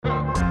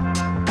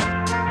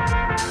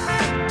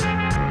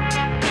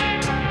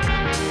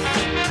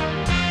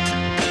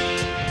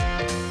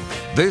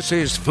This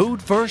is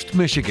Food First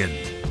Michigan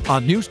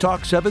on News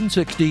Talk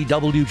 760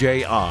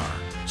 WJR.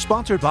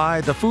 Sponsored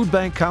by the Food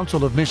Bank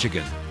Council of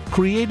Michigan,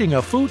 creating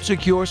a food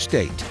secure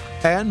state,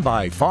 and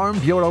by Farm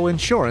Bureau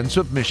Insurance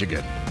of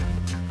Michigan.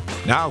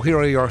 Now here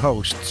are your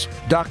hosts,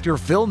 Dr.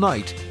 Phil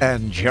Knight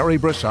and Jerry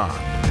Brisson.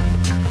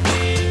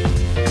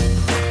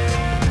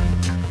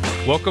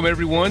 Welcome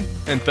everyone,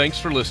 and thanks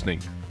for listening.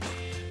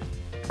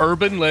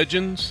 Urban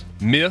legends,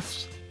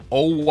 myths,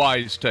 old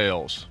wise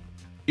tales.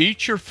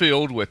 Each are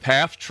filled with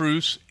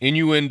half-truths,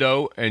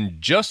 innuendo,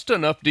 and just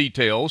enough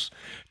details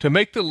to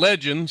make the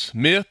legends,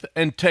 myth,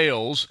 and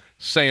tales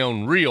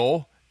sound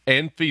real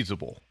and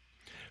feasible.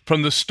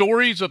 From the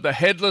stories of the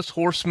headless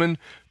horseman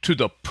to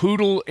the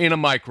poodle in a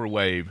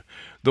microwave,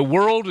 the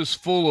world is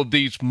full of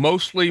these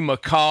mostly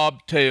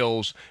macabre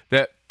tales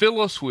that fill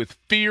us with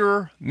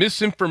fear,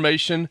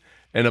 misinformation,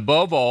 and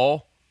above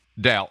all,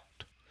 doubt.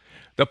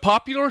 The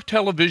popular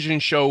television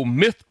show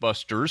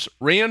Mythbusters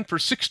ran for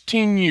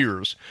 16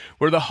 years,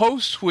 where the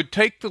hosts would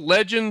take the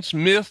legends,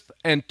 myths,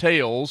 and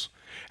tales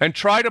and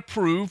try to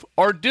prove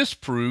or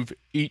disprove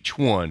each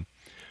one.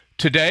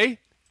 Today,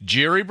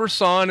 Jerry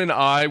Brisson and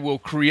I will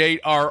create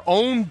our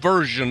own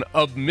version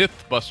of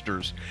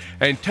Mythbusters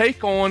and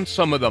take on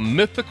some of the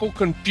mythical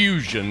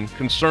confusion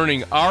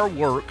concerning our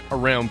work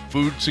around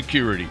food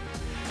security.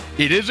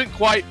 It isn't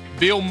quite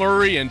Bill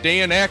Murray and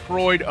Dan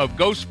Aykroyd of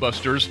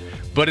Ghostbusters,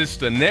 but it's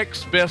the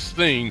next best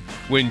thing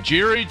when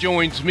Jerry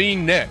joins me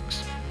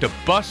next to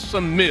bust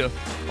some myth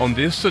on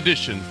this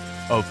edition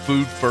of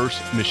Food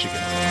First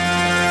Michigan.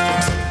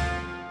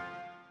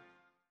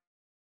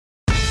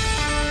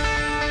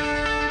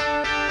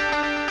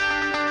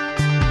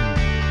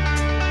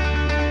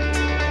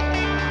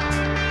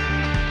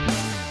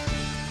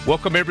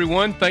 Welcome,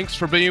 everyone. Thanks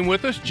for being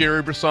with us.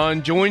 Jerry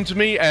Brisson joins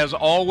me as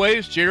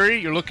always. Jerry,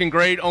 you're looking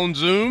great on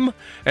Zoom,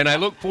 and I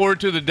look forward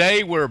to the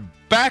day we're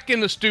back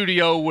in the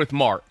studio with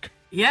Mark.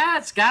 Yeah,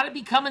 it's got to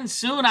be coming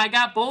soon. I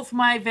got both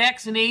my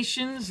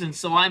vaccinations, and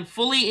so I'm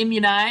fully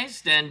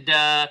immunized and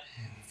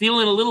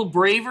feeling a little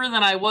braver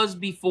than I was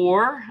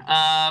before.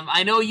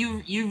 I know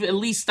you've at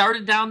least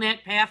started down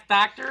that path,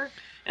 Doctor.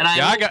 And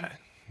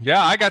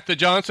I got the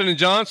Johnson &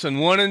 Johnson,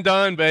 one and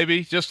done,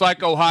 baby, just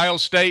like Ohio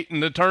State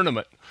in the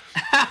tournament.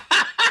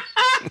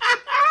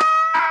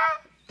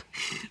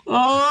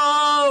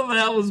 Oh,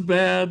 that was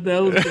bad.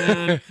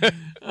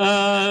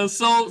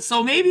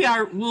 So maybe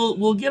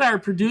we'll get our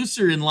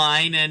producer in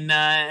line,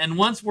 and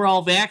once we're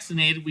all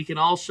vaccinated, we can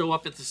all show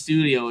up at the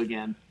studio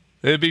again.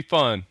 It'd be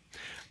fun.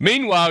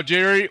 Meanwhile,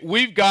 Jerry,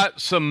 we've got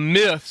some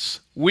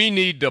myths we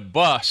need to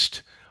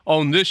bust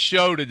on this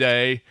show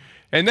today,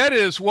 and that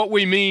is what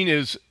we mean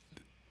is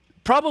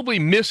probably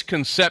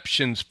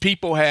misconceptions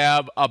people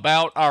have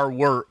about our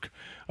work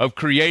of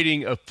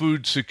creating a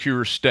food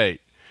secure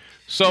state.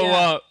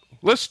 So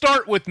let's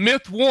start with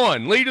myth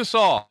one. Lead us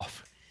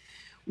off.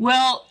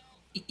 Well,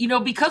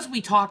 because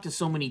we talk to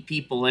so many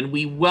people and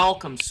we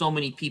welcome so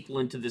many people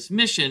into this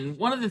mission,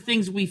 one of the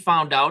things we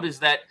found out is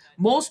that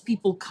most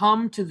people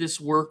come to this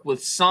work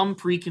with some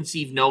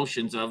preconceived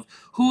notions of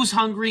who's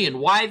hungry and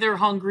why they're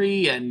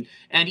hungry and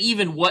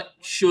even what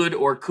should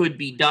or could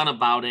be done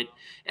about it.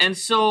 And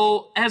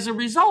so as a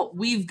result,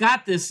 we've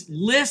got this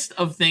list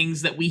of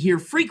things that we hear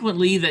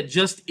frequently that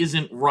just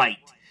isn't right.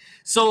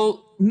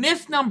 So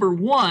myth number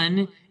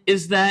one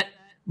is that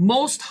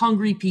most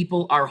hungry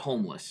people are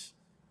homeless.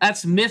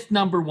 That's myth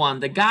number one.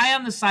 The guy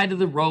on the side of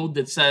the road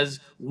that says,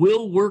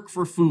 "We'll work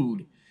for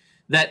food,"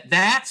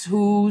 that's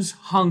who's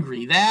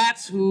hungry.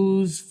 That's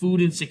who's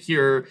food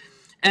insecure.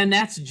 And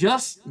that's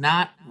just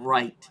not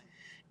right.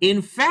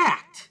 In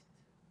fact,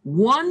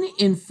 1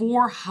 in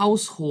 4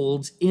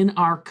 households in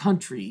our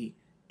country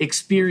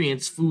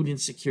experience food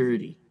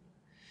insecurity.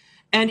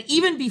 And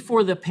even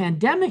before the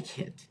pandemic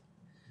hit,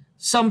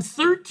 some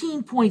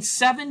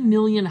 13.7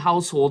 million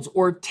households,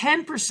 or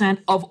 10%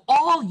 of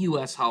all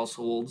U.S.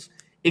 households,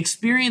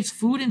 experienced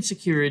food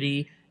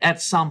insecurity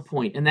at some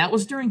point, and that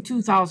was during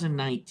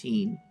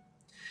 2019.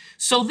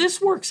 So this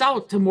works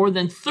out to more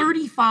than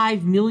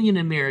 35 million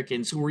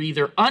Americans who were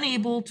either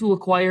unable to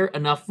acquire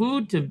enough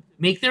food to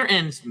make their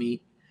ends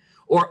meet,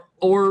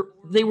 or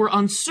they were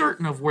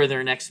uncertain of where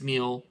their next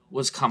meal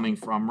was coming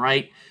from,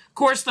 right? Of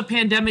course, the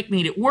pandemic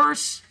made it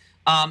worse,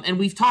 and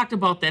we've talked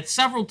about that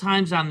several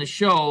times on the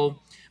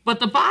show.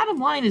 But the bottom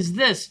line is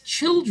this: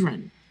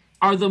 children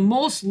are the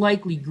most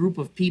likely group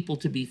of people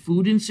to be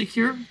food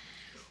insecure,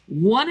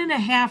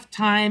 1.5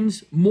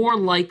 times more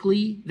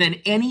likely than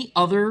any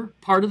other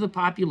part of the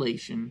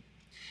population,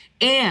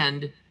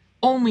 and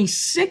only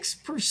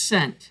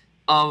 6%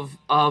 of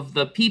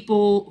the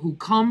people who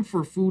come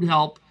for food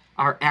help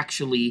are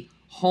actually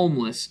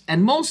homeless.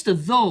 And most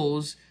of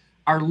those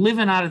are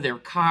living out of their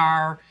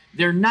car.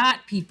 They're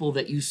not people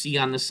that you see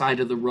on the side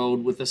of the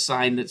road with a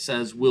sign that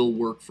says, "We'll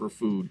work for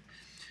food."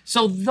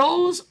 So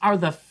those are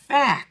the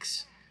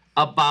facts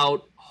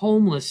about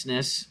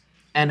homelessness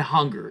and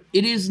hunger.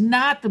 It is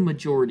not the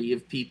majority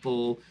of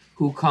people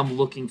who come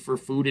looking for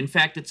food. In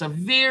fact, it's a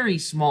very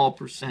small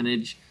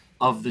percentage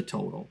of the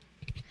total.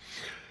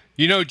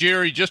 You know,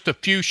 Jerry, just a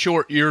few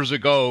short years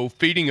ago,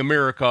 Feeding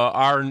America,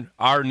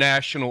 our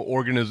national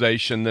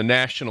organization, the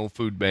National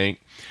Food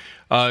Bank,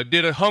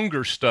 did a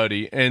hunger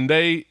study, and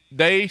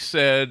they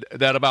said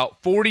that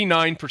about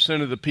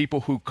 49% of the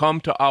people who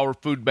come to our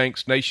food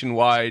banks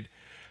nationwide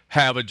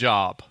have a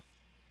job.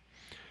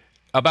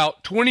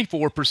 About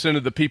 24%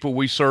 of the people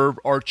we serve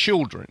are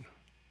children,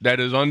 that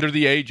is under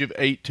the age of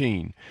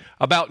 18.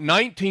 About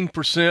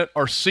 19%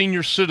 are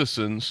senior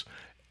citizens,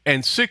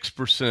 and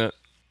 6%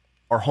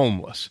 are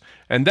homeless.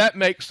 And that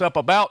makes up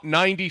about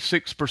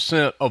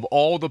 96% of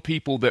all the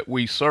people that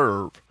we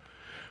serve.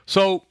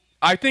 So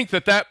I think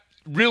that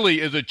really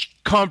is a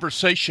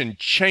conversation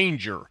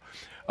changer.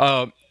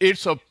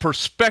 It's a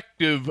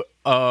perspective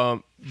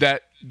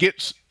that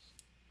gets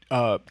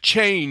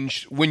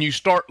changed when you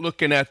start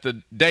looking at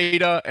the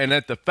data and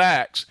at the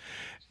facts.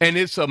 And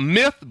it's a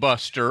myth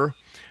buster,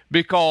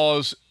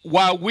 because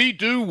while we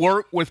do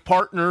work with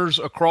partners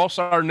across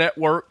our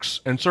networks,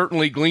 and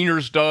certainly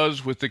Gleaners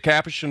does with the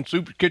Capuchin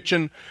Soup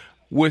Kitchen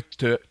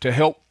to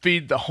help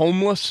feed the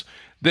homeless,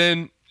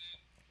 then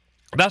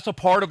that's a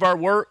part of our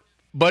work,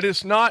 but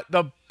it's not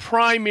the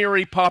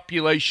primary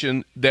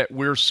population that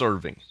we're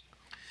serving.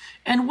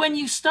 And when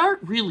you start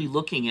really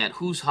looking at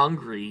who's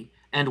hungry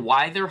and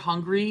why they're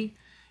hungry,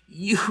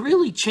 you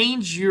really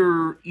change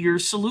your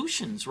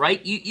solutions,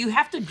 right? You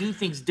have to do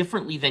things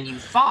differently than you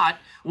thought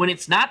when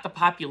it's not the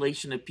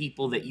population of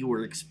people that you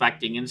were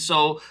expecting. And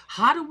so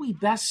how do we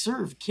best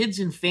serve kids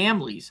and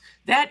families?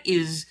 That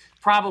is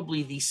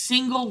probably the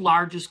single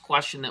largest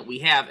question that we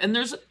have. And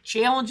there's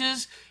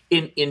challenges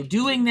in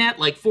doing that.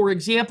 Like, for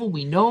example,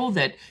 we know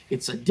that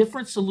it's a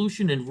different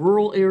solution in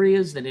rural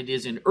areas than it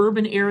is in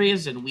urban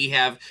areas, and we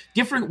have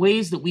different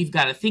ways that we've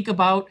got to think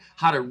about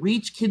how to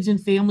reach kids and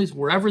families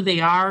wherever they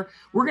are.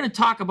 We're going to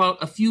talk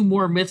about a few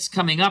more myths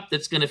coming up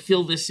that's going to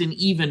fill this in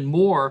even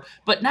more,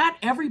 but not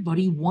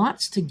everybody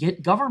wants to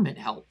get government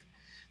help.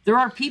 There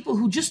are people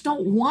who just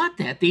don't want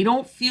that. They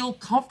don't feel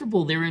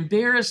comfortable. They're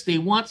embarrassed. They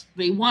want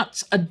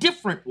a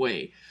different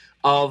way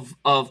of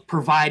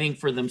providing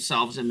for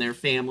themselves and their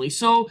family.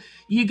 So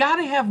you got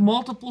to have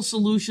multiple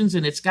solutions,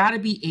 and it's got to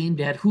be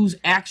aimed at who's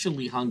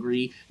actually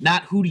hungry,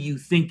 not who do you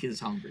think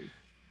is hungry.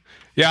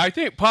 Yeah, I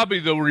think probably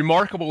the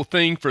remarkable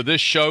thing for this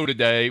show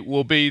today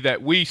will be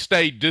that we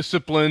stay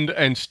disciplined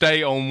and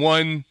stay on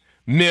one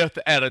myth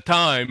at a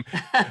time,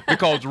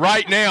 because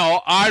right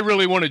now I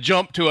really want to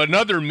jump to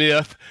another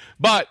myth,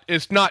 but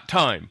it's not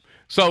time.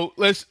 So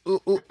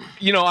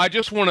I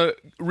just want to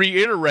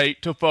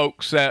reiterate to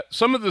folks that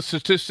some of the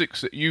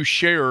statistics that you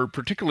share,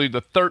 particularly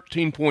the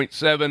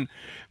 13.7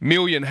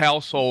 million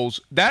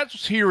households,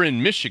 that's here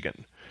in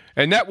Michigan.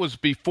 And that was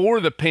before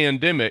the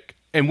pandemic.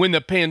 And when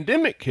the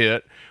pandemic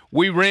hit,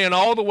 we ran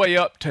all the way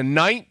up to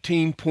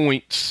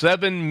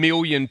 19.7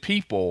 million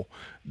people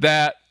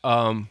that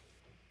found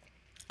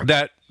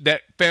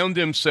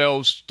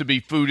themselves to be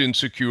food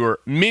insecure,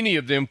 many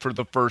of them for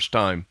the first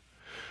time.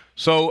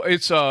 So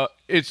it's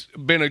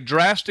been a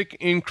drastic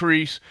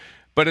increase,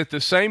 but at the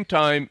same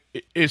time,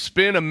 it's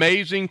been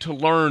amazing to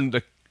learn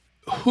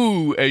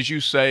who, as you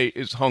say,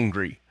 is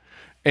hungry.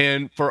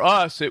 And for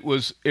us, it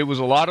was a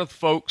lot of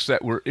folks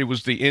it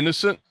was the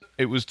innocent,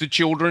 it was the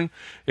children,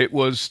 it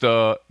was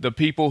the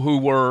people who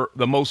were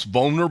the most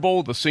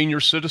vulnerable, the senior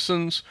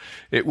citizens.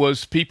 It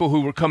was people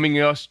who were coming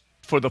to us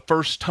for the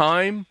first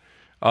time.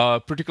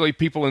 Particularly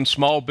people in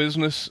small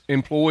business,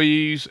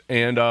 employees,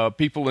 and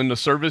people in the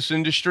service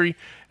industry.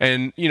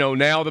 And,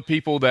 now the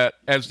people that,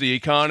 as the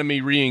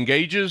economy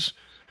re-engages,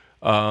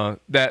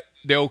 that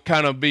they'll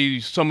kind of be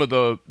some of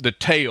the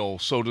tail,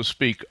 so to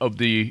speak, of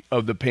the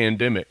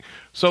pandemic.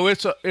 So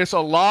it's a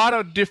lot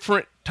of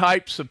different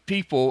types of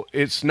people.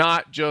 It's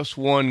not just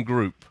one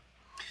group.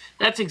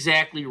 That's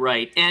exactly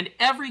right. And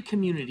every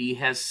community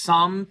has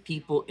some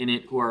people in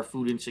it who are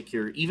food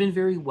insecure, even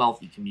very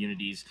wealthy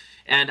communities.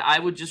 And I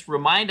would just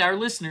remind our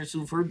listeners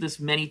who've heard this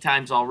many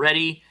times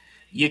already,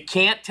 you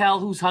can't tell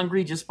who's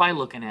hungry just by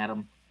looking at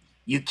them.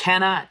 You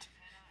cannot.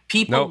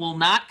 People will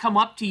not come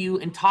up to you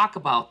and talk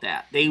about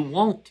that. They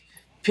won't.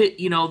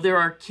 There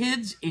are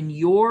kids in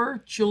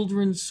your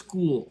children's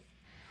school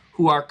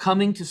who are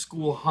coming to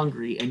school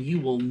hungry, and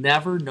you will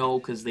never know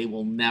because they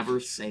will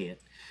never say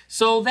it.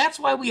 So that's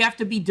why we have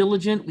to be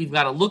diligent. We've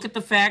got to look at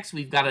the facts.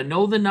 We've got to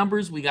know the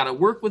numbers. We got to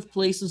work with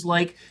places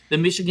like the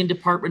Michigan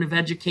Department of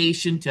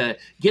Education to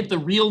get the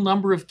real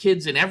number of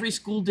kids in every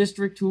school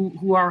district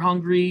who are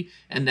hungry,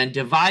 and then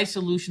devise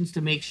solutions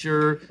to make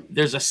sure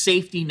there's a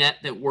safety net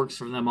that works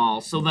for them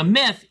all. So the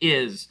myth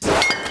is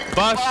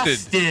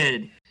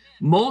busted.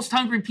 Most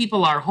hungry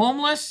people are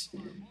homeless.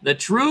 The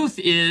truth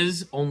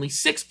is only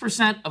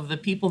 6% of the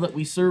people that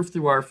we serve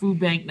through our food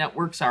bank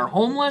networks are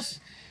homeless.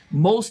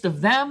 Most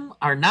of them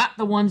are not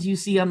the ones you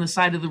see on the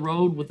side of the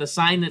road with a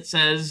sign that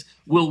says,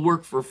 "We'll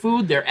work for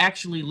food." They're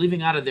actually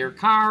living out of their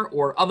car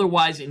or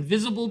otherwise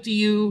invisible to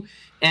you.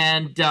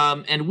 And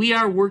we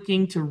are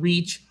working to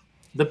reach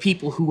the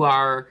people who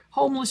are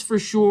homeless for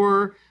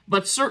sure,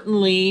 but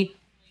certainly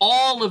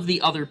all of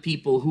the other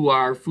people who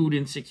are food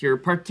insecure,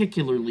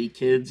 particularly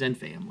kids and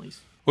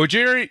families. Well,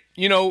 Jerry,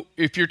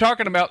 if you're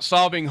talking about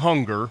solving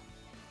hunger,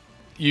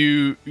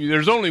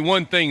 there's only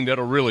one thing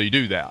that'll really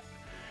do that.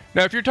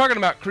 Now, if you're talking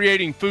about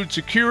creating food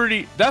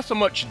security, that's a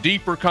much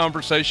deeper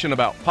conversation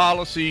about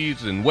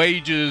policies and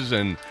wages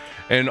and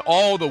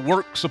all the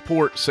work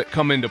supports that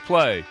come into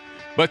play.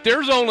 But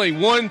there's only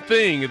one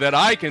thing that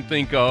I can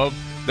think of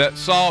that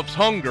solves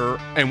hunger,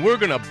 and we're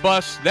going to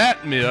bust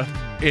that myth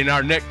in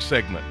our next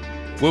segment.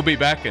 We'll be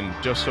back in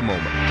just a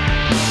moment.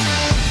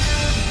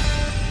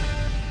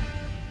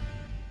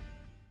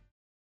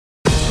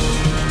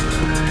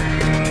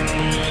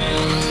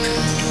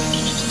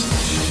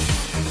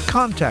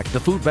 Contact the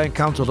Food Bank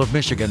Council of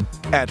Michigan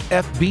at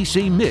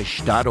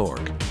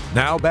fbcmich.org.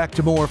 Now back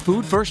to more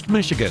Food First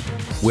Michigan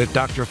with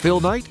Dr. Phil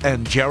Knight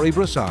and Jerry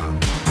Brisson.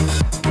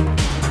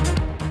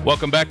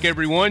 Welcome back,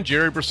 everyone.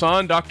 Jerry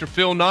Brisson, Dr.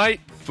 Phil Knight,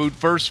 Food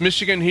First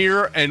Michigan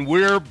here, and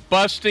we're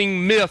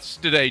busting myths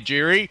today,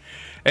 Jerry.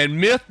 And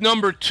myth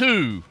number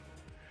 2,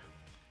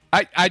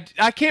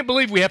 I can't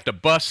believe we have to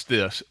bust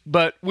this,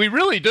 but we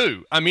really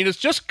do. I mean, it's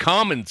just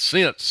common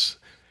sense,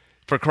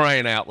 for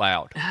crying out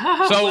loud.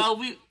 So,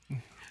 well,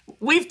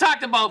 we've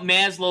talked about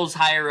Maslow's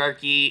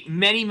hierarchy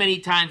many, many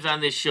times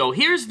on this show.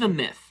 Here's the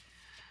myth.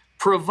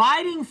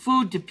 Providing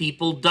food to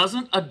people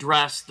doesn't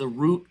address the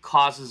root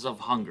causes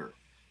of hunger.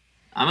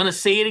 I'm going to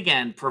say it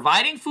again.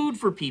 Providing food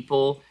for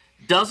people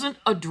doesn't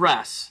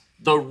address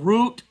the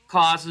root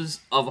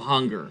causes of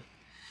hunger.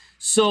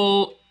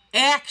 So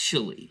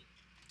actually,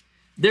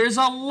 there's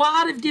a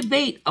lot of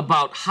debate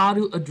about how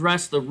to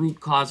address the root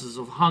causes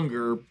of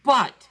hunger.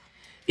 But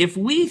if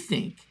we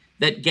think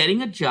that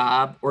getting a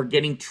job or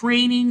getting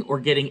training or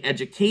getting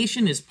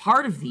education is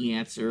part of the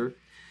answer,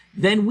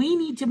 then we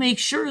need to make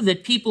sure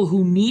that people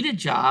who need a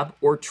job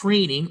or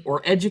training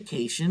or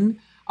education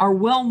are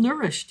well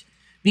nourished,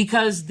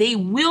 because they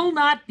will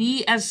not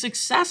be as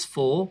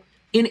successful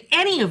in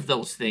any of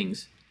those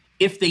things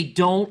if they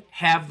don't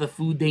have the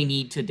food they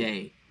need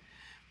today.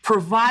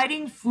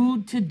 Providing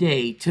food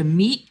today to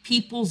meet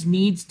people's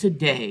needs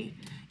today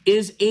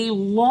is a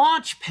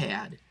launch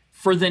pad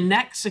for the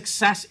next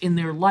success in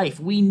their life.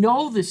 We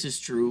know this is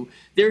true.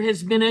 There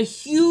has been a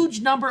huge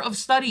number of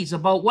studies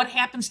about what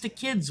happens to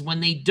kids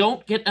when they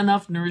don't get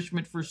enough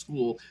nourishment for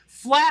school.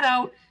 Flat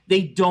out,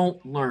 they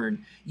don't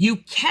learn. You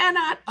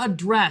cannot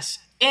address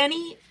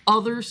any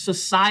other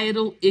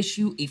societal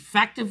issue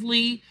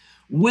effectively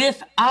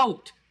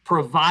without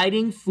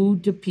providing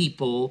food to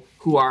people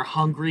who are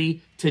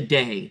hungry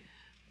today.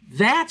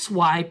 That's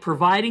why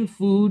providing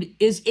food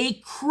is a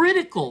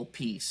critical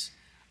piece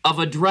of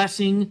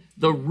addressing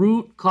the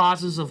root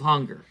causes of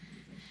hunger.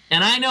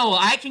 And I know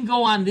I can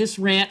go on this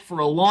rant for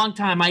a long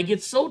time. I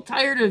get so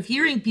tired of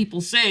hearing people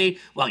say,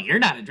 well, you're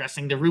not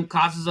addressing the root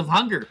causes of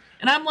hunger.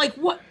 And I'm like,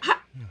 what?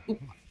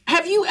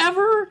 Have you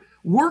ever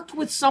worked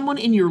with someone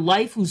in your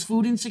life who's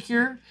food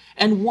insecure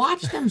and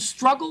watched them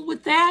struggle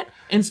with that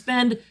and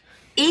spend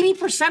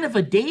 80% of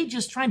a day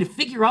just trying to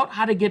figure out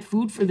how to get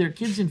food for their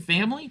kids and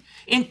family?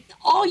 And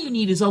all you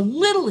need is a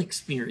little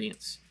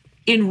experience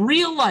in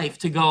real life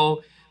to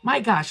go, my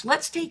gosh,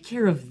 let's take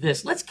care of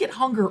this. Let's get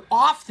hunger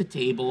off the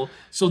table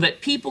so that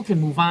people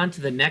can move on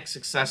to the next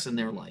success in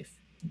their life.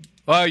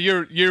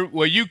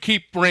 You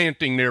keep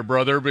ranting there,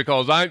 brother,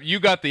 because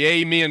you got the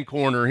amen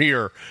corner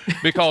here,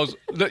 because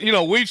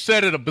we've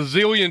said it a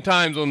bazillion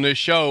times on this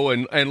show,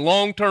 and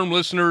long-term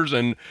listeners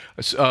and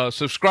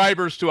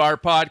subscribers to our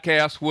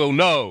podcast will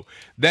know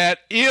that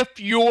if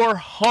you're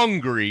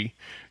hungry,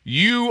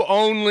 you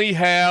only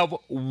have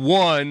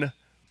one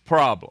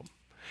problem,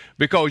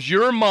 because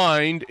your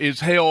mind is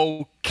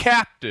held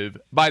captive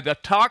by the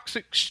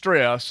toxic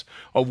stress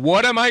of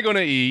what am I going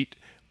to eat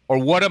or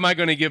what am I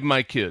going to give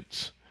my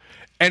kids.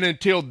 And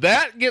until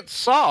that gets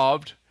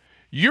solved,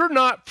 you're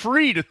not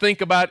free to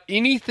think about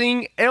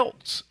anything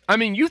else. I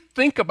mean, you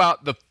think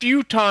about the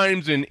few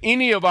times in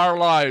any of our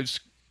lives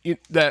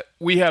that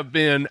we have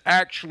been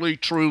actually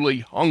truly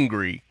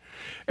hungry,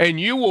 and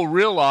you will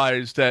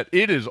realize that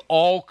it is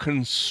all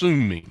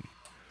consuming.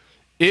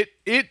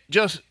 It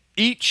just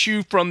eats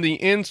you from the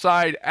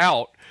inside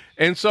out.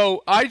 And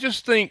so I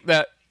just think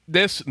that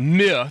this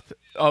myth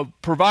of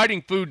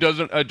providing food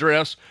doesn't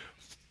address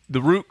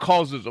the root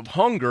causes of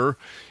hunger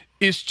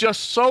is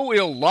just so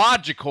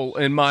illogical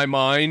in my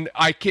mind.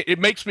 It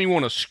makes me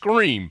want to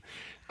scream.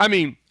 I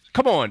mean,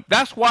 come on.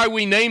 That's why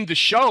we named the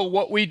show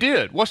what we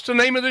did. What's the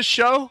name of this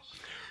show?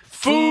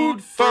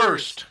 Food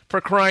First,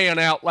 for crying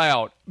out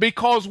loud.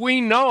 Because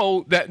we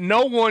know that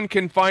no one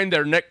can find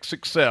their next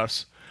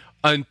success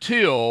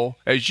until,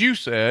 as you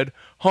said,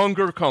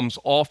 hunger comes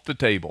off the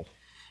table.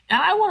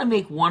 And I want to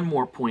make one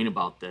more point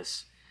about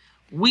this.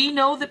 We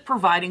know that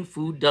providing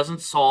food doesn't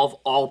solve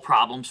all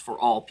problems for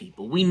all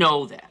people. We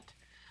know that.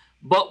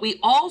 But we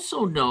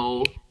also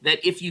know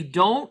that if you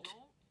don't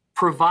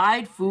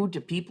provide food to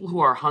people who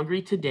are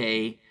hungry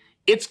today,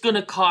 it's going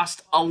to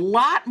cost a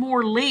lot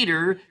more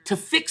later to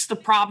fix the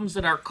problems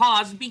that are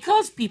caused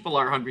because people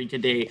are hungry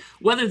today,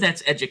 whether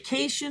that's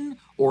education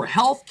or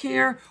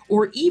healthcare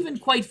or even,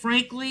 quite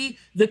frankly,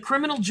 the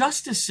criminal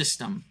justice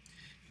system.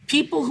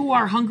 people who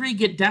are hungry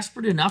get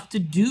desperate enough to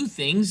do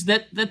things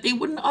that they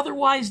wouldn't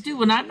otherwise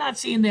do. And I'm not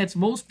saying that's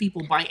most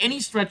people by any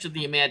stretch of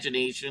the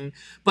imagination,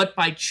 but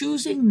by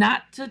choosing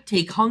not to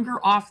take hunger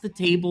off the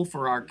table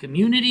for our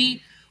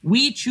community,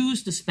 we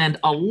choose to spend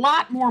a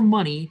lot more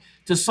money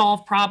to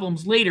solve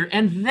problems later.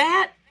 And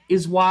that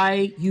is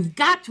why you've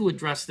got to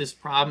address these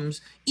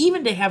problems,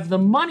 even to have the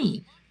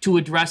money to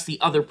address the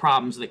other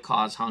problems that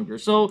cause hunger.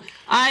 So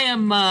I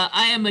am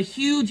a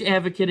huge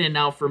advocate, and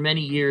now for many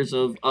years,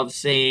 of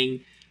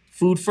saying,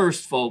 food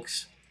first,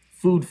 folks.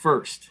 Food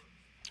first.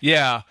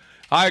 Yeah,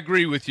 I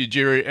agree with you,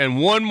 Jerry. And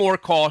one more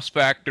cost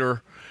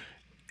factor.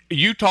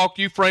 You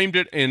framed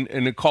it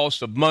in the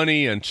cost of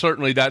money, and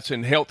certainly that's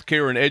in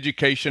healthcare and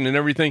education and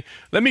everything.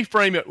 Let me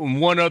frame it in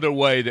one other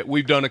way that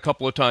we've done a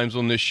couple of times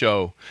on this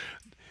show.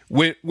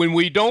 When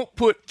we don't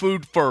put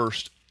food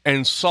first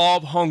and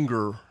solve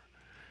hunger,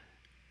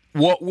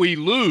 what we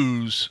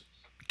lose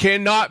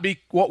cannot be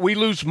what we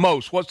lose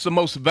most. What's the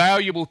most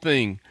valuable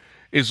thing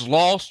is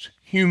lost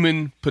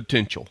human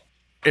potential.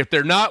 If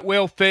they're not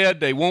well fed,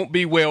 they won't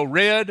be well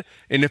read.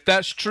 And if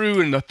that's true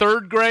in the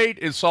third grade,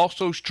 it's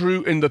also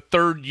true in the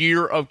third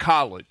year of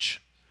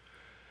college.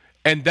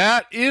 And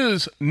that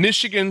is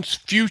Michigan's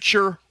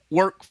future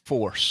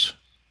workforce.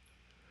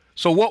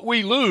 So what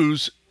we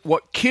lose,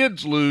 what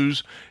kids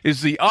lose,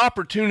 is the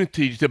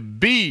opportunity to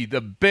be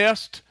the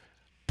best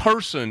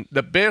person,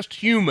 the best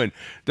human,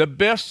 the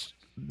best,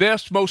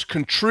 most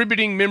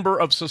contributing member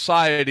of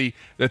society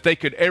that they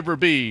could ever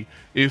be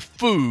if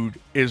food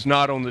is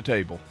not on the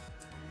table.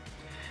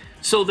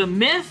 So the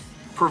myth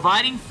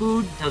providing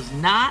food does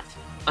not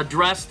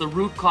address the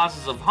root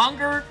causes of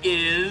hunger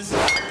is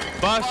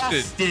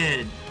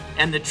busted.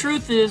 And the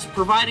truth is,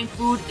 providing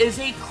food is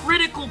a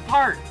critical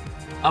part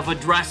of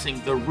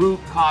addressing the root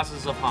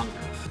causes of hunger.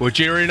 Well,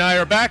 Jerry and I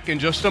are back in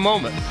just a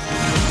moment.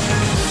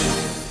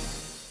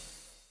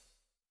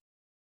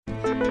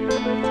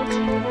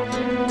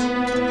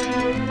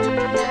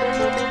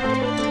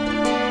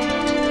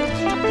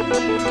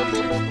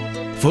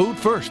 Food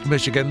First,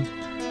 Michigan.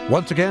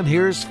 Once again,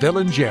 here's Phil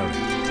and Jerry.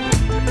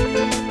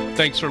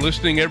 Thanks for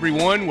listening,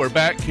 everyone. We're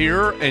back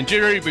here. And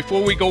Jerry,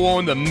 before we go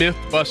on the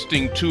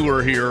myth-busting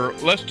tour here,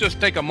 let's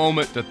just take a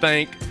moment to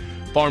thank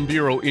Farm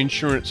Bureau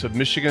Insurance of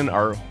Michigan,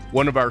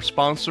 one of our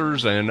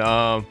sponsors. And,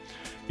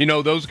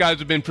 those guys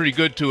have been pretty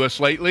good to us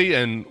lately,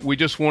 and we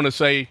just want to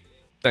say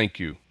thank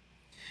you.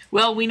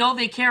 Well, we know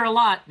they care a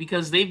lot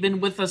because they've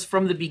been with us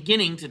from the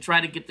beginning to try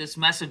to get this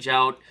message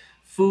out.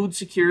 Food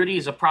security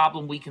is a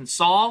problem we can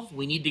solve.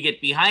 We need to get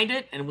behind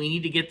it, and we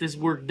need to get this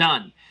work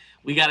done.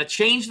 We got to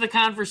change the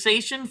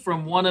conversation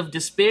from one of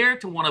despair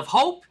to one of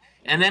hope,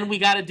 and then we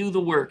got to do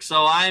the work.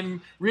 So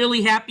I'm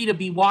really happy to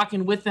be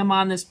walking with them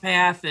on this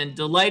path and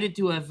delighted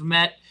to have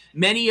met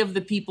many of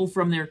the people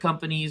from their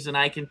companies. And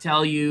I can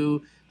tell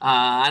you,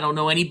 I don't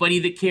know anybody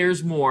that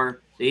cares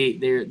more.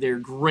 They're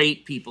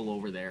great people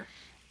over there.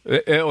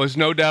 It was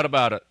no doubt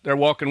about it. They're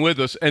walking with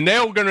us, and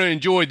they're going to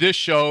enjoy this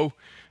show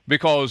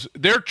because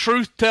they're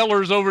truth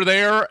tellers over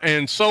there,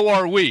 and so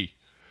are we.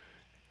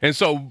 And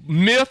so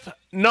myth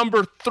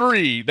number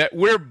 3 that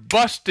we're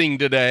busting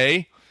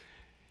today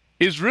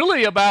is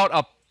really about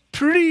a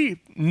pretty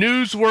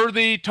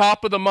newsworthy,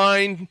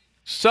 top-of-the-mind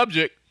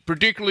subject,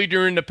 particularly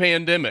during the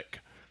pandemic.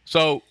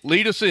 So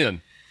lead us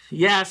in.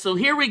 Yeah, so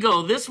here we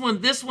go. This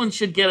one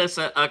should get us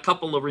a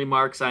couple of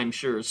remarks, I'm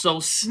sure. So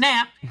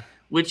SNAP,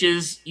 which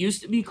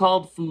used to be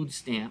called food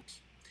stamps.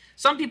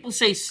 Some people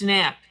say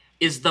SNAP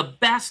is the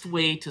best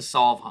way to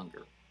solve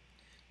hunger.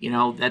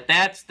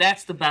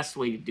 That's the best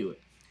way to do it.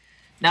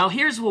 Now,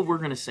 here's what we're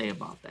going to say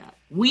about that.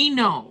 We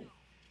know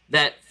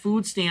that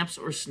food stamps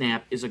or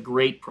SNAP is a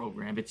great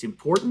program. It's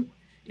important,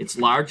 it's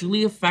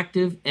largely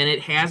effective, and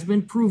it has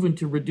been proven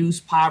to reduce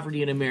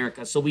poverty in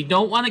America. So we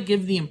don't want to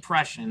give the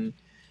impression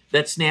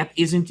that SNAP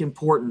isn't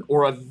important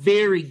or a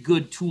very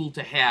good tool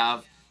to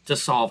have to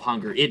solve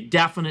hunger. It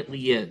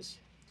definitely is.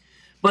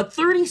 But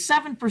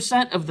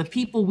 37% of the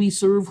people we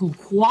serve who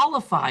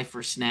qualify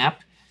for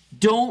SNAP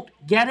don't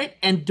get it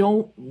and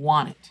don't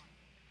want it.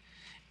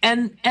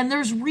 And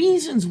there's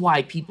reasons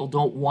why people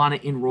don't want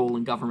to enroll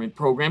in government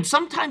programs.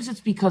 Sometimes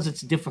it's because it's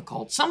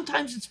difficult.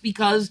 Sometimes it's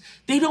because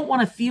they don't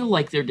want to feel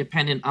like they're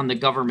dependent on the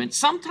government.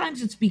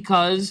 Sometimes it's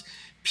because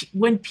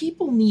when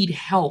people need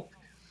help,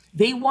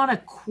 they want to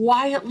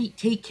quietly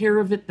take care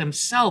of it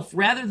themselves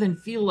rather than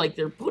feel like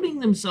they're putting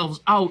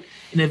themselves out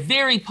in a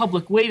very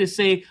public way to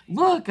say,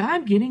 look,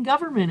 I'm getting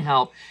government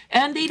help.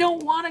 And they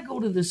don't want to go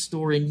to the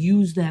store and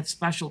use that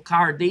special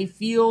card. They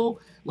feel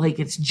like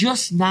it's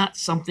just not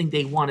something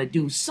they want to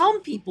do.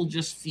 Some people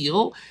just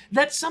feel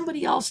that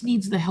somebody else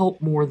needs the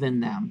help more than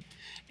them.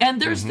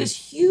 And there's this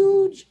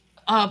huge,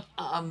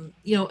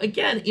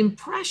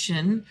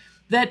 impression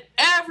that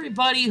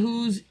everybody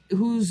who's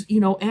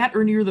at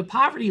or near the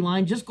poverty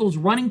line just goes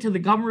running to the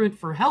government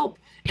for help,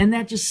 and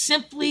that just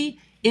simply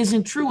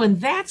isn't true.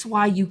 And that's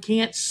why you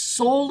can't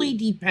solely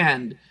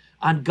depend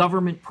on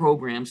government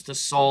programs to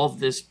solve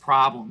this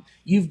problem.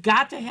 You've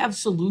got to have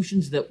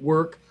solutions that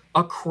work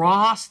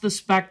across the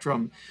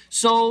spectrum.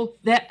 So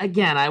that,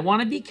 again, I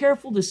want to be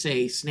careful to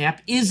say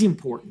SNAP is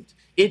important.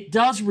 It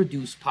does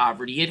reduce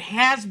poverty. It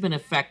has been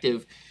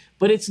effective,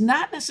 but it's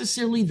not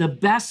necessarily the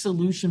best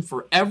solution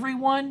for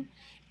everyone.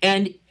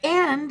 And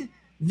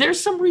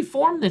there's some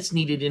reform that's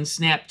needed in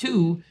SNAP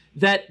too,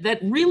 that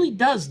really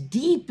does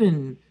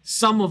deepen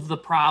some of the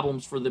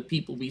problems for the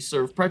people we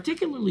serve,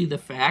 particularly the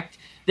fact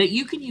that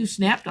you can use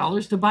SNAP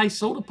dollars to buy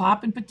soda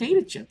pop and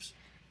potato chips.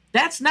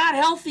 That's not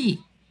healthy.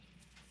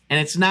 And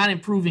it's not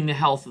improving the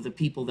health of the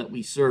people that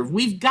we serve.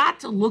 We've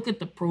got to look at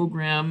the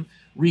program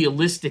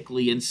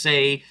realistically and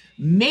say,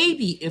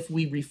 maybe if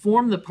we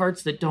reform the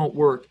parts that don't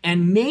work,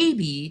 and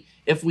maybe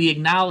if we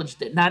acknowledge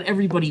that not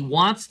everybody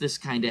wants this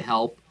kind of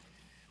help,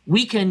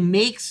 we can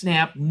make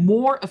SNAP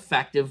more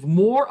effective,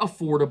 more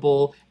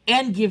affordable,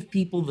 and give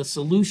people the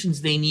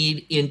solutions they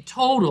need in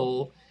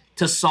total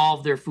to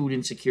solve their food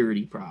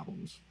insecurity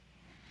problems.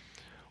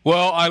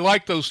 Well, I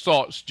like those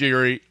thoughts,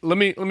 Jerry. Let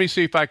me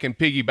see if I can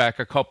piggyback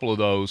a couple of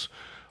those.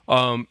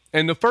 And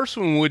the first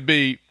one would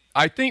be,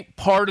 I think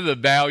part of the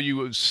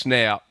value of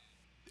SNAP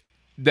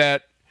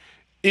that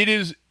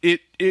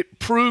it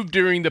proved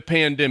during the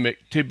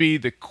pandemic to be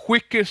the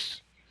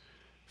quickest,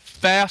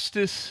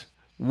 fastest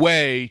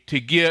way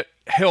to get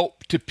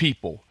help to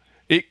people.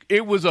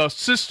 It was a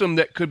system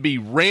that could be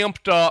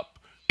ramped up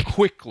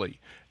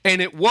quickly,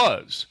 and it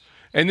was.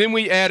 And then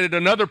we added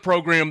another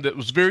program that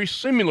was very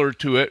similar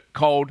to it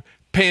called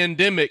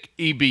Pandemic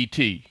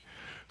EBT.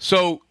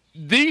 So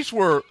these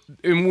were,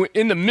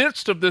 in the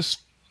midst of this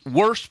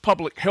worst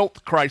public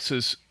health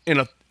crisis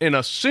in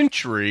a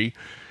century,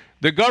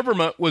 the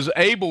government was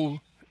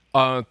able,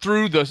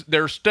 through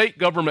their state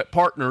government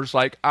partners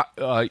like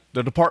the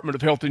Department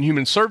of Health and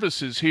Human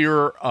Services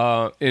here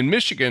in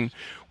Michigan,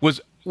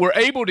 were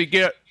able to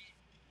get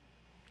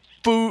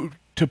food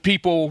to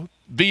people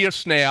via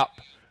SNAP,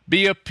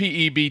 via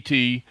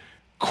PEBT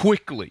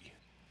quickly.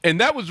 And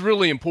that was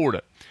really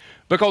important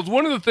because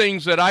one of the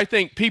things that I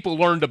think people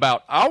learned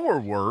about our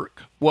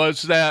work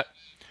was that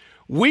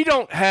we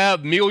don't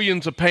have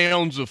millions of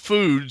pounds of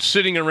food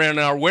sitting around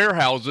our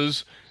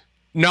warehouses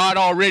not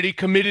already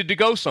committed to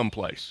go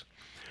someplace.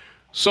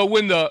 So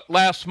when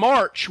last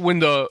March, when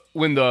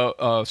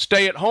the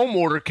stay-at-home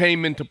order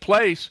came into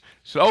place,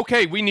 so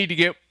okay, we need to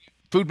get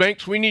food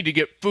banks, we need to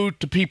get food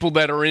to people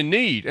that are in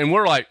need. And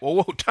we're like,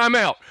 whoa, time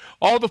out.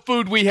 All the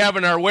food we have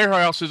in our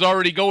warehouse is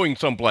already going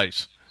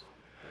someplace.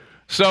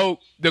 So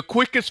the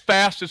quickest,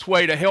 fastest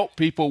way to help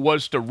people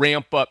was to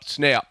ramp up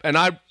SNAP. And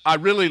I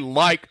really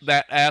like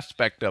that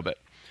aspect of it.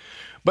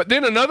 But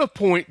then another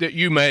point that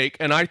you make,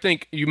 and I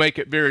think you make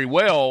it very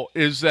well,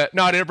 is that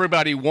not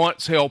everybody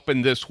wants help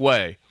in this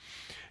way.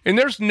 And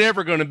there's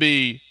never going to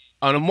be,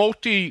 on a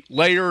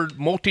multi-layered,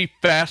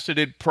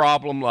 multifaceted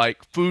problem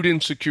like food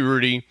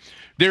insecurity,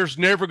 there's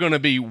never going to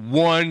be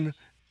one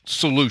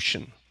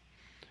solution.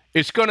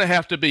 It's going to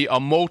have to be a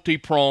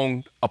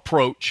multi-pronged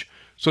approach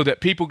so that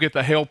people get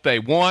the help they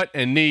want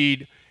and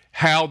need,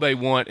 how they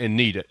want and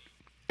need it.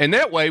 And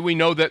that way we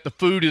know that the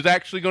food is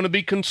actually going to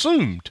be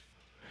consumed.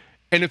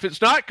 And if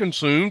it's not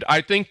consumed,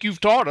 I think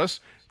you've taught us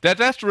that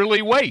that's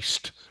really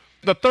waste.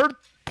 The third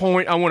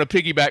point I want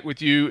to piggyback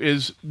with you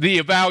is the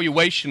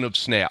evaluation of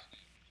SNAP.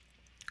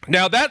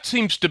 Now that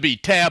seems to be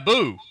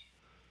taboo.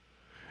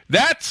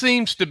 That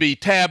seems to be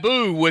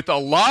taboo with a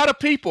lot of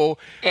people.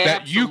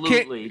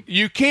 Absolutely. That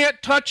you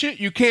can't touch it,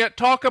 you can't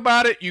talk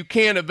about it, you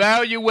can't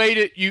evaluate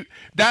it.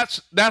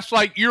 That's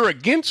like you're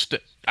against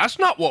it. That's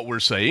not what we're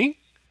saying.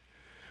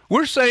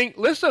 We're saying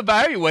let's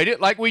evaluate it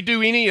like we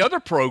do any other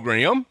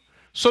program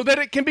so that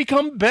it can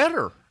become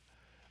better,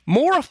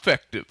 more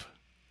effective,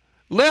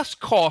 less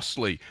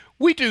costly.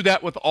 We do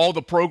that with all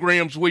the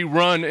programs we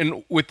run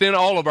and within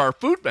all of our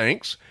food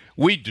banks.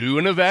 We do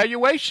an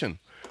evaluation.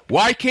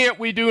 Why can't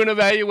we do an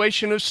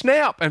evaluation of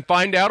SNAP and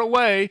find out a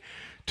way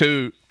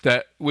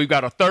that we've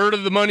got a third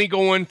of the money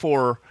going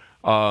for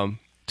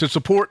to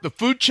support the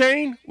food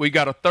chain? We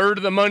got a third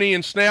of the money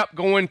in SNAP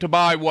going to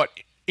buy what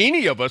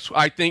any of us,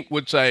 I think,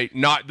 would say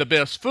not the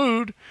best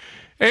food.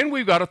 And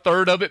we've got a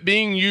third of it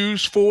being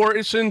used for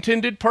its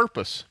intended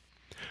purpose.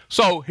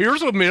 So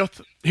here's a myth.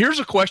 Here's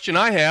a question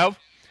I have.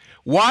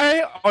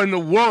 Why in the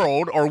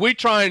world are we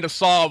trying to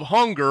solve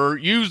hunger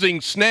using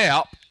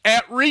SNAP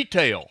at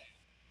retail?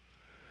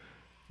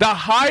 The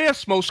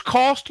highest, most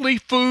costly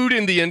food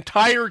in the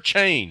entire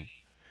chain.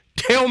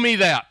 Tell me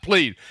that,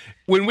 please.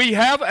 When we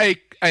have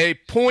a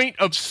point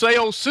of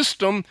sale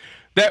system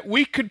that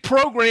we could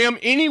program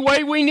any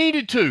way we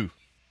needed to.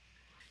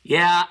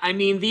 Yeah, I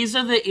mean, these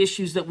are the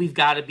issues that we've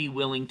got to be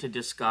willing to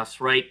discuss,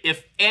 right?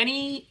 If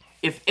any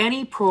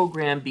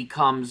program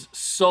becomes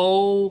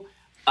so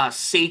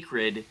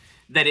sacred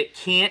that it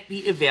can't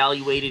be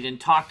evaluated and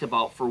talked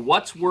about for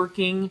what's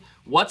working,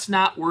 what's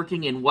not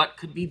working, and what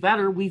could be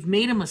better, we've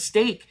made a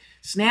mistake.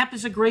 SNAP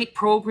is a great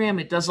program.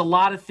 It does a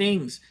lot of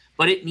things,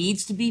 but it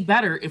needs to be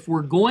better. If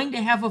we're going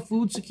to have a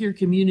food secure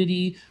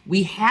community,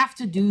 we have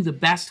to do the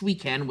best we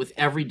can with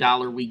every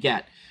dollar we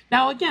get.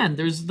 Now, again,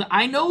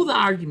 I know the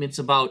arguments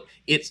about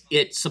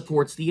it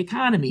supports the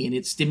economy and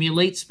it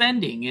stimulates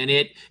spending and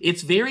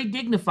it's very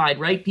dignified,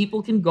 right?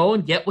 People can go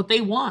and get what they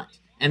want.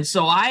 And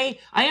so I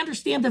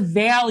understand the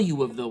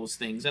value of those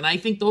things, and I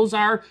think those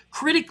are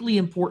critically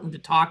important to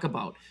talk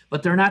about,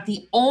 but they're not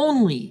the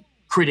only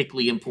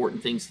critically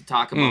important things to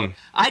talk about.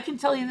 I can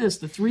tell you this,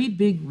 the three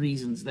big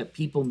reasons that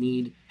people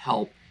need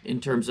help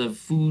in terms of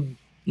food,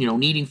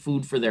 needing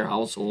food for their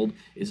household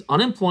is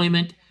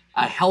unemployment,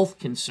 a health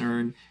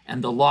concern,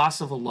 and the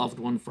loss of a loved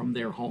one from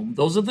their home.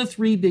 Those are the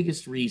three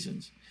biggest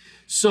reasons.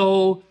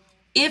 So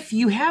if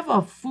you have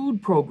a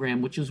food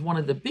program, which is one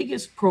of the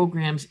biggest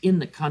programs in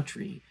the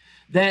country,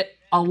 that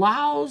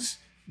allows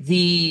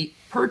the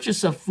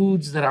purchase of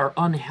foods that are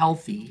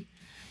unhealthy,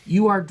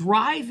 you are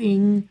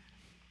driving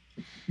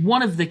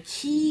one of the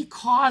key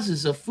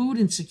causes of food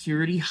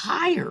insecurity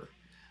higher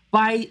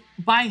by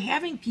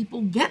having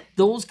people get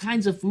those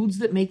kinds of foods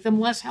that make them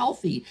less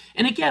healthy.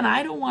 And again,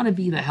 I don't want to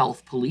be the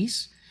health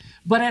police,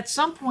 but at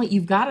some point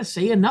you've got to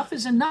say enough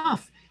is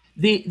enough.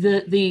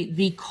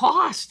 The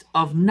cost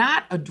of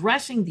not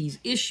addressing these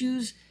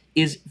issues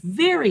is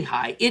very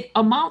high. It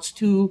amounts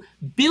to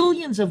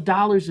billions of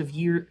dollars a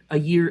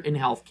year in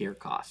healthcare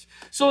costs.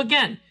 So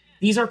again,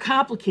 these are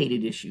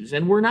complicated issues,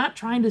 and we're not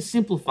trying to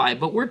simplify,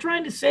 but we're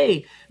trying to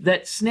say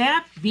that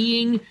SNAP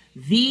being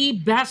the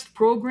best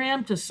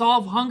program to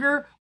solve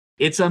hunger,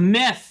 it's a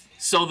myth.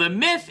 So the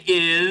myth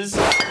is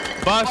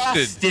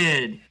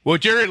busted. Well,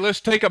 Jerry,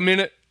 let's take a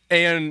minute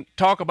and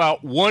talk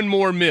about one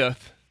more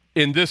myth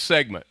in this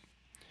segment.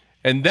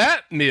 And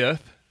that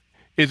myth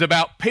is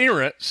about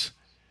parents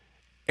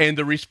and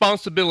the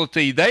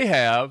responsibility they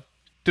have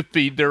to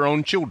feed their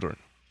own children.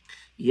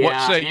 Yeah,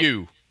 what say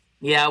you?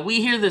 Yeah, we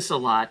hear this a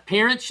lot.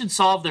 Parents should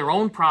solve their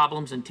own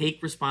problems and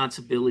take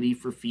responsibility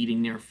for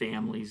feeding their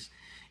families.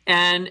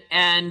 And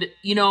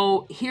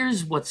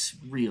here's what's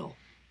real.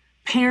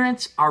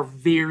 Parents are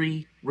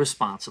very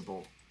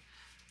responsible.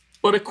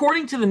 But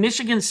according to the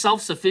Michigan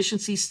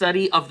Self-Sufficiency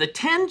Study, of the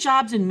 10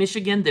 jobs in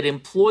Michigan that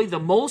employ the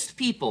most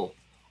people,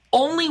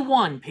 only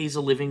one pays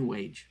a living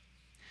wage.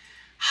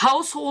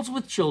 Households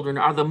with children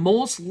are the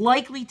most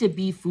likely to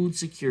be food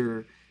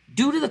secure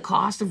due to the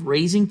cost of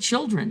raising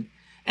children.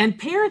 And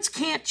parents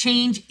can't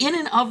change in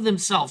and of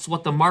themselves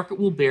what the market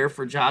will bear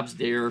for jobs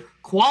they're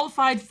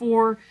qualified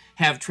for,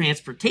 have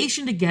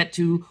transportation to get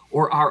to,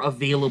 or are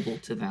available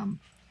to them.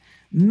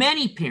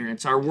 Many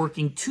parents are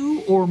working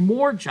 2 or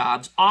more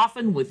jobs,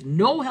 often with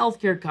no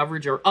healthcare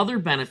coverage or other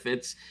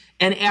benefits,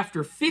 and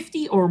after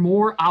 50 or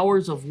more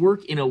hours of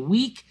work in a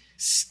week,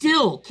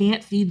 still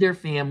can't feed their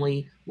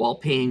family while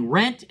paying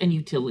rent and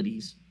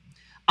utilities.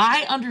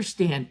 I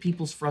understand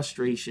people's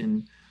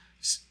frustration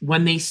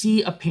when they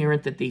see a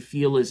parent that they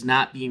feel is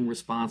not being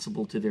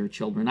responsible to their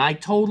children. I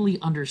totally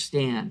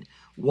understand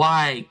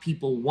why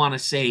people want to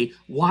say,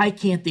 why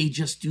can't they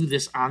just do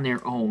this on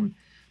their own?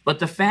 But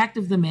the fact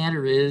of the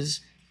matter is,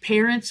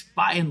 parents,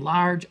 by and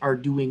large, are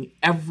doing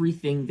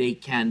everything they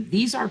can.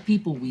 These are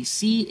people we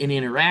see and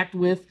interact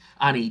with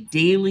on a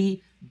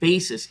daily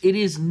basis. It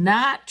is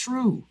not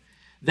true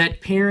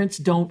that parents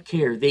don't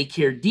care. They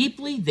care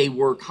deeply, they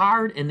work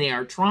hard, and they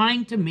are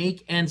trying to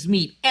make ends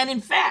meet. And in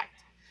fact,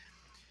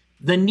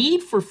 the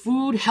need for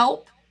food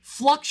help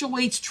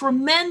fluctuates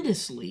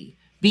tremendously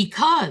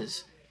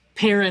because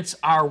parents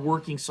are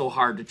working so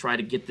hard to try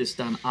to get this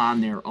done on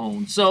their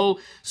own. So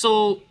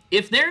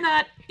if they're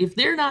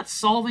not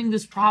solving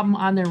this problem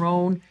on their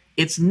own,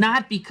 it's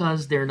not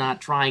because they're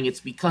not trying, it's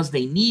because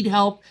they need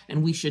help,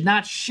 and we should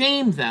not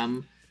shame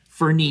them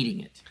for needing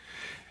it.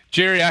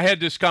 Jerry, I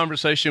had this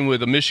conversation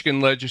with a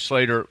Michigan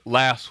legislator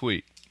last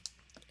week.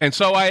 And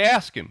so I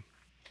asked him.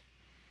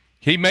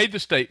 He made the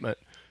statement,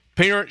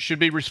 parents should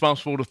be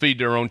responsible to feed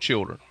their own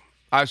children.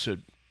 I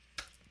said,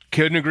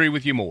 couldn't agree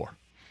with you more.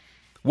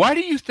 Why do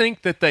you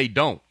think that they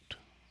don't?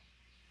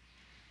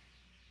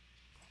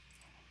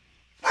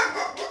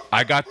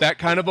 I got that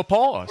kind of a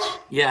pause.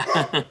 Yeah.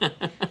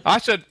 I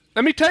said,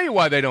 let me tell you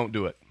why they don't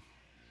do it.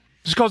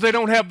 It's because they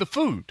don't have the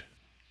food.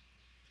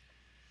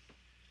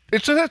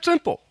 It's that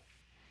simple.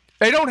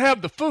 They don't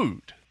have the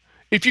food.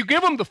 If you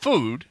give them the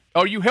food,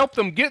 or you help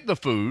them get the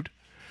food,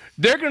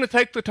 they're going to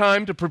take the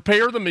time to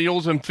prepare the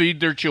meals and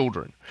feed their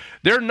children.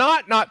 They're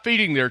not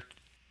feeding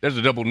there's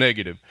a double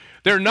negative.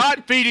 They're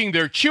not feeding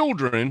their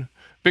children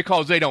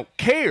because they don't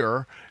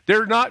care.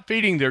 They're not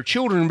feeding their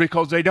children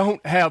because they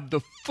don't have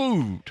the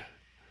food.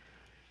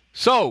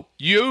 So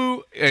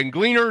you and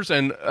Gleaners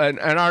and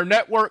our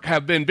network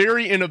have been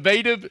very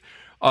innovative.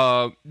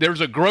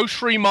 There's a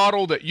grocery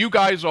model that you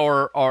guys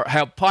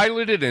have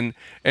piloted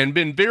and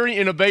been very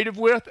innovative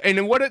with. And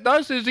then what it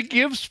does is it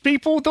gives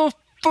people the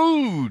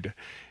food.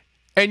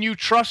 And you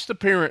trust the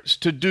parents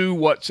to do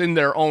what's in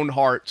their own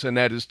hearts, and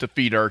that is to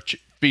feed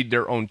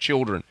their own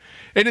children.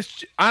 And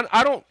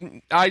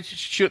I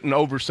shouldn't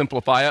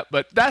oversimplify it,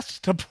 but that's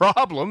the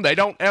problem. They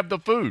don't have the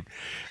food.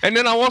 And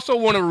then I also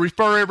want to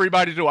refer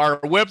everybody to our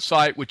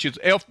website, which is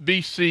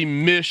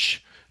fbcmich.com.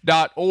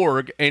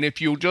 and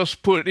if you'll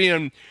just put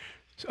in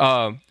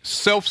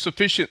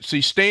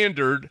self-sufficiency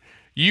standard,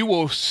 you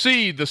will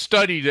see the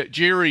study that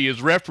Jerry is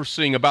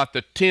referencing about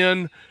the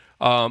 10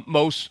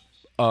 most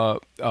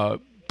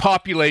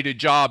populated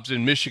jobs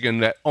in Michigan,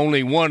 that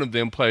only one of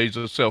them pays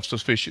a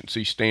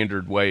self-sufficiency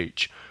standard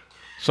wage.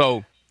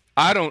 So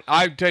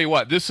I tell you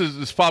what, this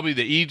is probably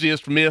the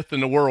easiest myth in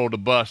the world to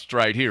bust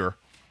right here.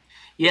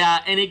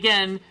 Yeah, and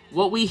again,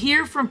 what we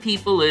hear from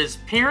people is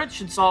parents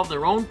should solve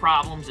their own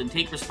problems and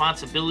take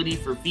responsibility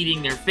for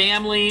feeding their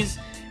families.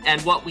 And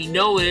what we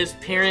know is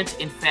parents,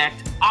 in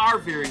fact, are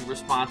very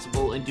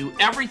responsible and do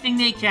everything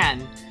they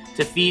can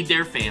to feed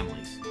their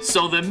families.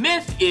 So the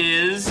myth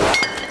is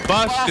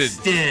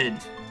busted.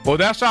 Well,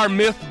 that's our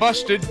myth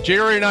busted.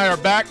 Jerry and I are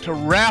back to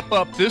wrap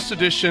up this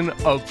edition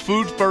of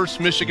Food First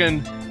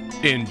Michigan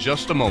in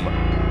just a moment.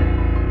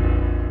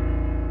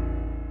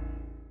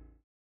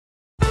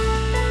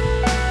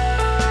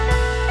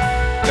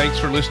 Thanks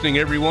for listening,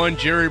 everyone.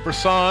 Jerry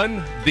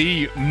Brisson,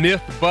 the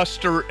myth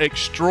buster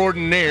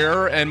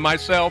extraordinaire, and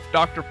myself,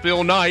 Dr.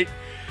 Phil Knight.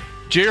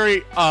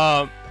 Jerry,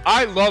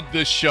 I love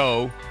this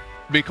show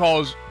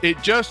because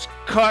it just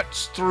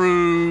cuts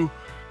through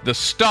the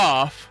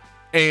stuff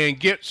and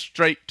gets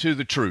straight to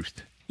the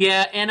truth.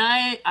 Yeah, and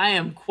I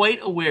am quite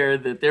aware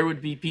that there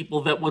would be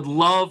people that would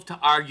love to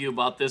argue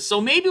about this.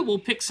 So maybe we'll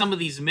pick some of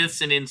these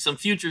myths and in some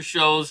future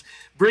shows,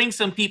 bring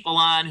some people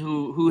on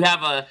who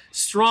have a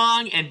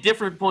strong and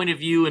different point of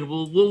view, and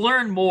we'll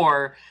learn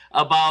more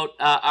about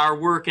our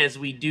work as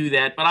we do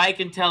that. But I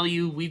can tell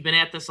you, we've been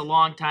at this a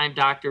long time,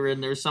 Doctor,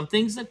 and there's some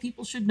things that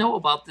people should know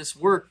about this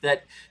work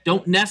that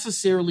don't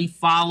necessarily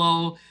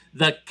follow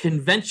the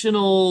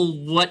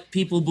conventional what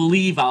people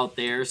believe out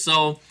there.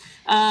 So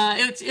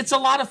it's a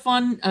lot of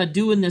fun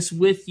doing this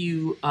with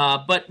you,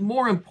 but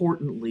more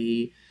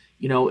importantly,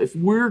 you know, if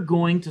we're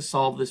going to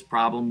solve this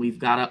problem, we've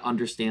got to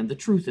understand the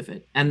truth of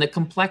it and the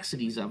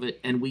complexities of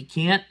it, and we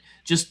can't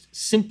just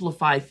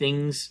simplify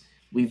things.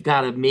 We've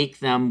got to make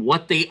them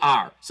what they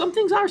are. Some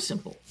things are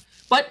simple,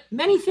 but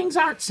many things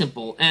aren't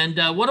simple. And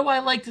what do I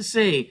like to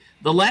say?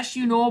 The less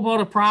you know about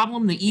a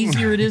problem, the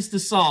easier it is to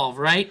solve,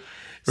 right?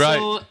 Right.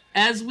 So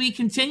as we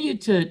continue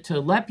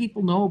to let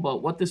people know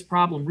about what this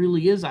problem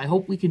really is, I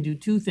hope we can do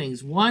two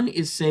things. One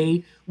is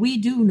say we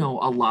do know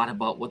a lot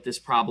about what this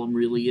problem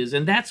really is,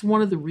 and that's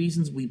one of the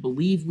reasons we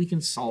believe we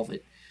can solve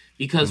it,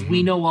 because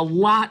we know a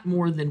lot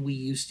more than we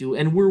used to,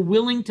 and we're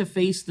willing to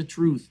face the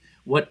truth,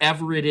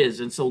 whatever it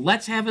is. And so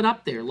let's have it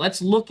up there.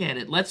 Let's look at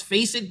it. Let's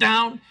face it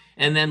down,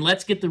 and then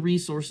let's get the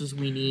resources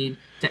we need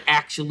to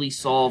actually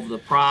solve the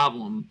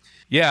problem.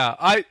 Yeah,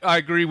 I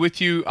agree with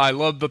you. I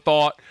love the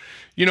thought.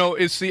 You know,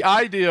 it's the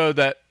idea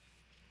that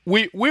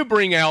we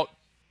bring out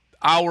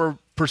our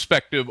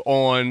perspective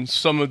on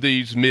some of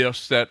these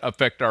myths that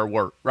affect our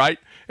work, right?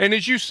 And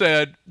as you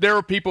said, there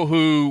are people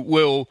who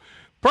will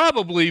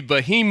probably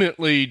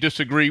vehemently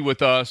disagree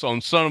with us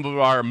on some of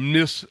our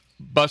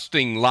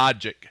myth-busting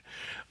logic.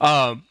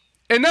 And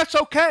that's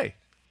okay.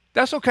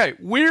 That's okay.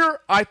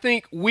 I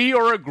think we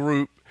are a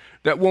group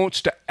that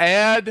wants to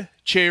add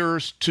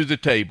chairs to the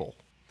table.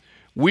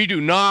 We do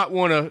not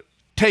want to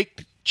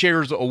take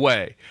chairs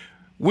away.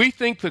 We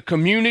think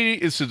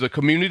this is a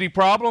community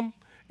problem,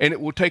 and it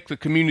will take the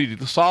community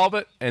to solve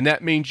it, and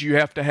that means you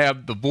have to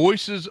have the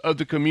voices of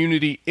the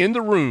community in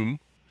the room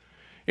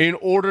in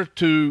order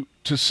to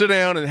sit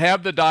down and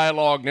have the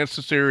dialogue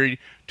necessary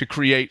to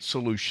create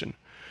solution.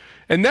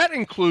 And that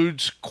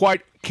includes,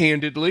 quite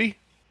candidly,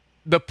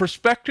 the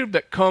perspective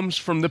that comes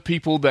from the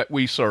people that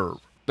we serve,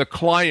 the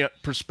client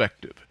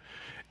perspective.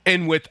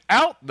 And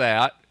without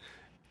that,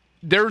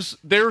 it's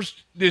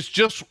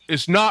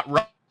not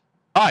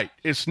right.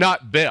 It's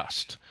not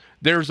best.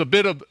 There's a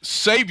bit of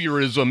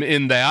saviorism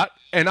in that,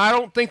 and I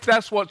don't think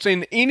that's what's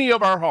in any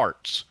of our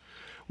hearts.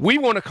 We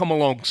want to come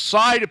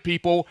alongside of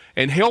people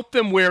and help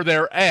them where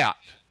they're at.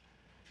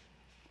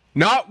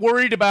 Not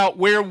worried about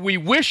where we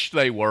wish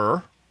they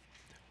were,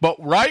 but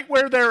right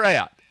where they're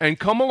at, and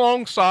come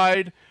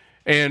alongside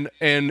and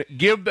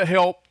give the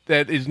help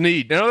that is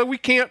needed. Now, we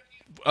can't,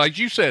 like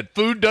you said,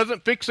 food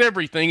doesn't fix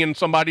everything in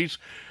somebody's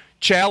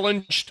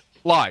challenged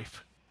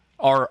life,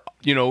 or,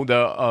 you know,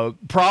 the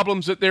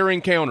problems that they're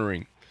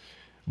encountering.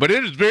 But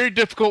it is very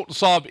difficult to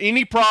solve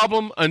any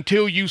problem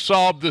until you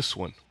solve this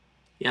one.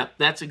 Yep,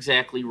 that's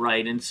exactly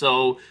right. And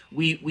so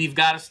we've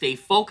got to stay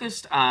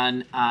focused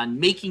on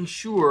making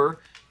sure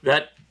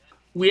that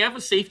we have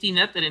a safety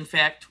net that, in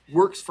fact,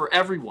 works for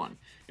everyone.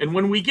 And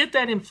when we get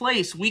that in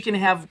place, we can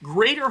have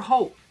greater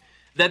hope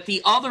that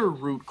the other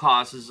root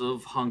causes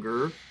of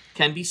hunger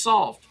can be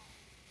solved.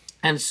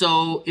 And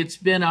so it's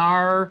been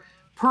our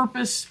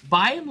purpose,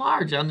 by and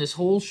large, on this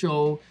whole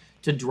show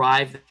to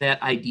drive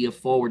that idea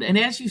forward. And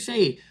as you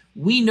say,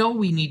 we know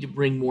we need to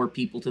bring more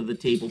people to the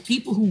table,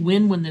 people who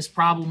win when this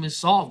problem is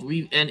solved.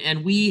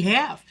 We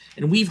have.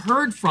 And we've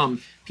heard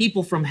from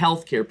people from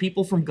healthcare,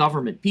 people from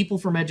government, people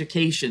from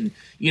education.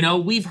 You know,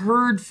 we've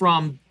heard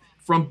from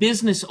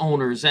business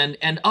owners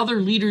and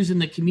other leaders in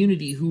the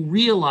community who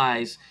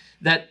realize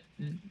that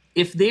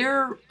if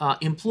their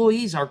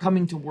employees are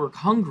coming to work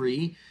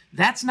hungry,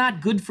 that's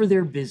not good for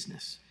their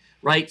business,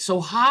 right?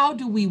 So how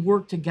do we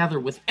work together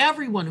with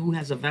everyone who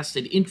has a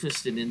vested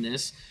interest in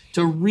this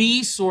to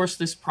resource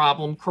this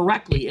problem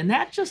correctly? And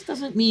that just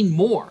doesn't mean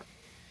more.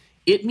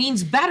 It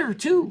means better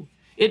too.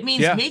 It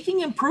means making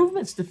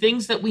improvements to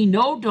things that we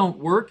know don't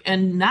work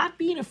and not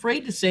being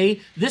afraid to say,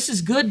 this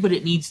is good, but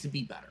it needs to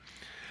be better.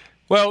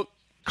 Well,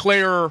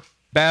 Claire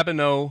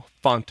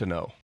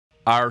Babineau-Fontenot,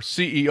 our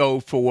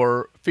CEO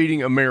for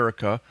Feeding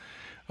America,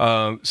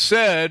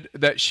 said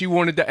that she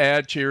wanted to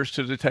add chairs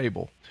to the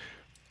table.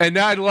 And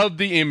I love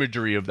the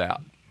imagery of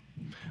that.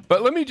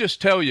 But let me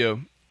just tell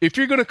you, if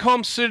you're going to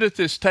come sit at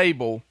this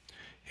table,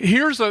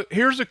 here's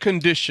a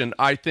condition,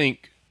 I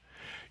think.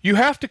 You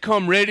have to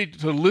come ready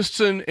to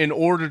listen in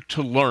order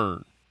to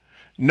learn,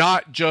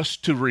 not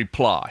just to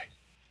reply.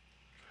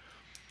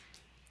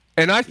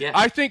 And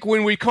I think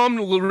when we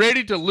come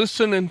ready to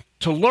listen and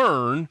to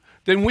learn,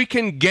 then we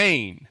can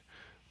gain.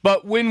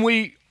 But when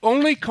we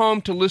only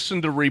come to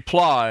listen to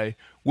reply,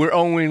 we're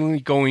only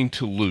going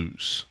to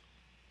lose.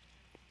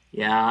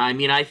 Yeah, I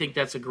mean, I think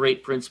that's a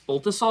great principle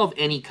to solve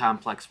any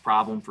complex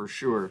problem for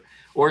sure.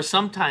 Or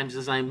sometimes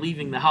as I'm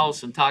leaving the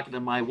house and talking to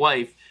my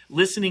wife,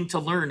 listening to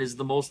learn is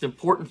the most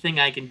important thing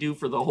I can do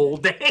for the whole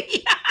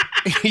day.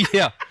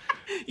 Yeah.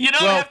 You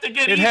don't have to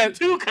get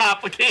too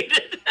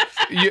complicated.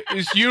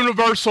 It's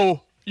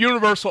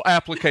universal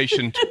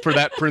application for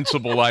that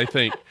principle, I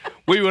think.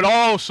 We would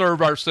all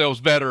serve ourselves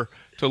better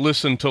to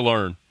listen to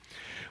learn.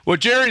 Well,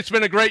 Jerry, it's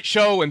been a great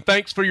show, and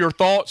thanks for your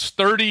thoughts.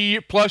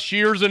 30-plus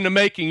years in the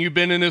making, you've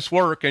been in this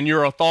work, and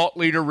you're a thought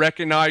leader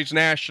recognized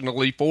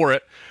nationally for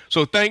it.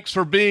 So thanks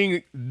for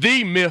being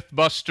the myth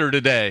buster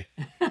today.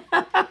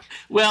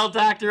 Well,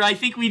 Doctor, I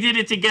think we did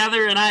it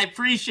together, and I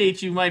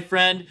appreciate you, my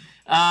friend.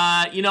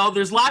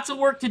 There's lots of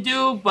work to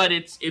do, but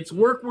it's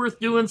work worth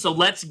doing, so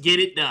let's get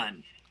it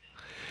done.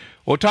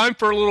 Well, time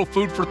for a little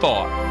food for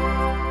thought.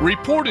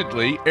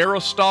 Reportedly,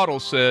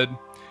 Aristotle said,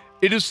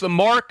 "It is the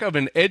mark of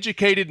an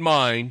educated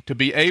mind to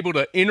be able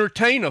to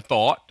entertain a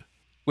thought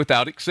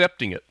without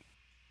accepting it."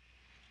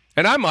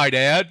 And I might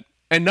add,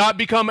 and not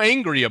become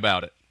angry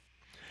about it.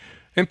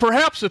 And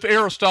perhaps if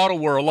Aristotle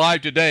were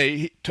alive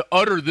today to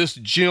utter this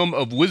gem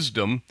of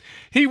wisdom,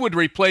 he would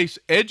replace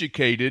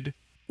educated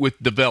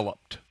with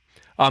developed.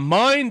 A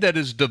mind that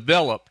is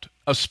developed,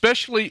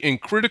 especially in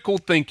critical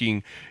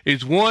thinking,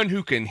 is one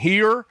who can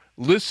hear,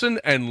 listen,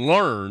 and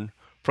learn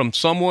from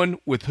someone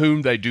with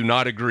whom they do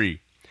not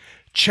agree.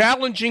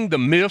 Challenging the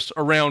myths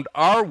around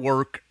our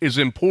work is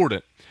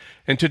important.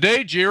 And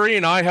today, Jerry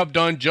and I have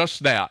done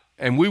just that.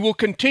 And we will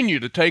continue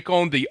to take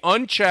on the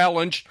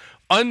unchallenged,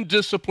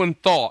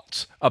 undisciplined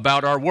thoughts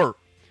about our work,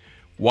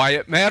 why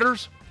it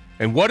matters,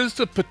 and what is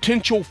the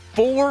potential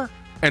for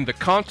and the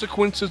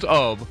consequences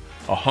of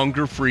a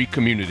hunger-free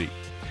community.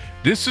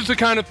 This is the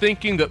kind of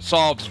thinking that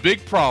solves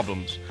big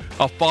problems,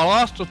 a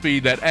philosophy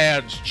that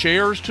adds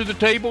chairs to the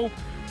table,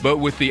 but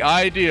with the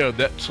idea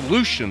that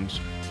solutions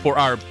for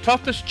our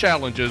toughest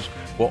challenges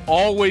will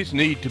always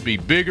need to be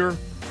bigger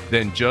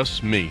than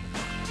just me.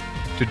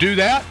 To do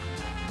that,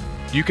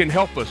 you can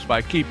help us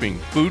by keeping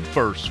food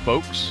first,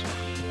 folks.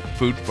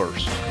 Food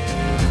first.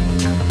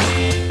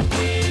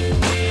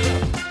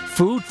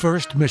 Food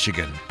First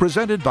Michigan,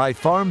 presented by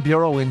Farm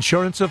Bureau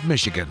Insurance of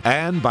Michigan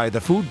and by the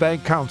Food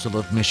Bank Council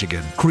of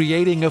Michigan,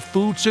 creating a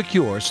food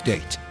secure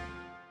state.